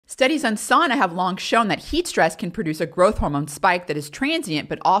Studies on sauna have long shown that heat stress can produce a growth hormone spike that is transient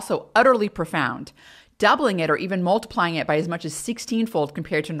but also utterly profound, doubling it or even multiplying it by as much as 16-fold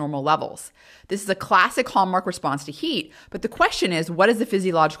compared to normal levels. This is a classic hallmark response to heat, but the question is, what is the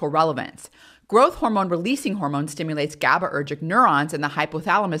physiological relevance? Growth hormone releasing hormone stimulates GABAergic neurons in the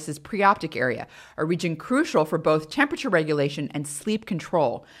hypothalamus's preoptic area, a region crucial for both temperature regulation and sleep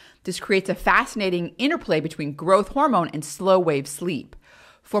control. This creates a fascinating interplay between growth hormone and slow wave sleep.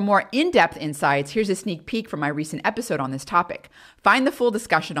 For more in-depth insights, here's a sneak peek from my recent episode on this topic. Find the full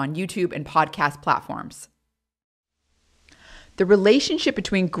discussion on YouTube and podcast platforms. The relationship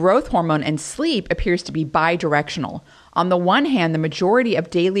between growth hormone and sleep appears to be bidirectional. On the one hand, the majority of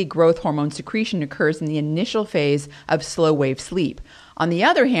daily growth hormone secretion occurs in the initial phase of slow wave sleep. On the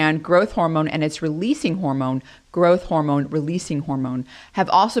other hand, growth hormone and its releasing hormone, growth hormone releasing hormone, have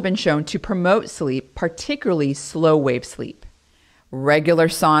also been shown to promote sleep, particularly slow wave sleep. Regular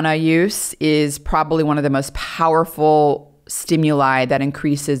sauna use is probably one of the most powerful stimuli that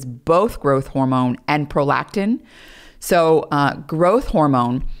increases both growth hormone and prolactin. So growth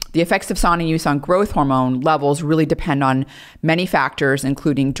hormone, the effects of sauna use on growth hormone levels really depend on many factors,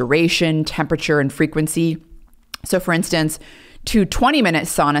 including duration, temperature, and frequency. So for instance, 2 20-minute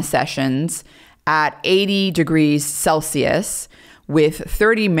sauna sessions at 80 degrees Celsius with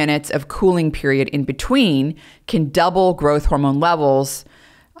 30 minutes of cooling period in between can double growth hormone levels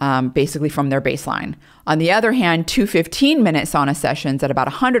basically from their baseline. On the other hand, 2 15-minute sauna sessions at about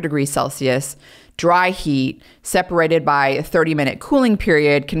 100 degrees Celsius, dry heat, separated by a 30-minute cooling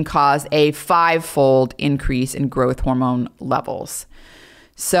period can cause a 5-fold increase in growth hormone levels.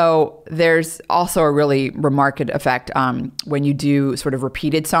 So there's also a really remarkable effect when you do sort of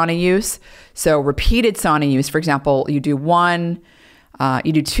repeated sauna use. So repeated sauna use, for example, you do 2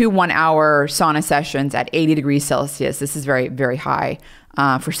 1-hour sauna sessions at 80 degrees Celsius. This is very, very high.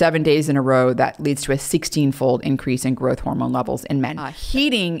 For 7 days in a row, that leads to a 16-fold increase in growth hormone levels in men.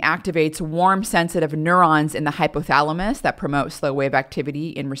 Heating activates warm, sensitive neurons in the hypothalamus that promote slow wave activity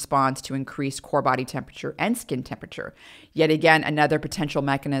in response to increased core body temperature and skin temperature. Yet again, another potential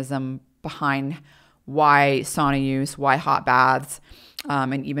mechanism behind why sauna use, why hot baths,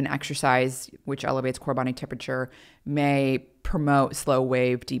 and even exercise, which elevates core body temperature, may promote slow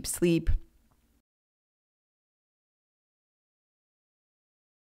wave deep sleep.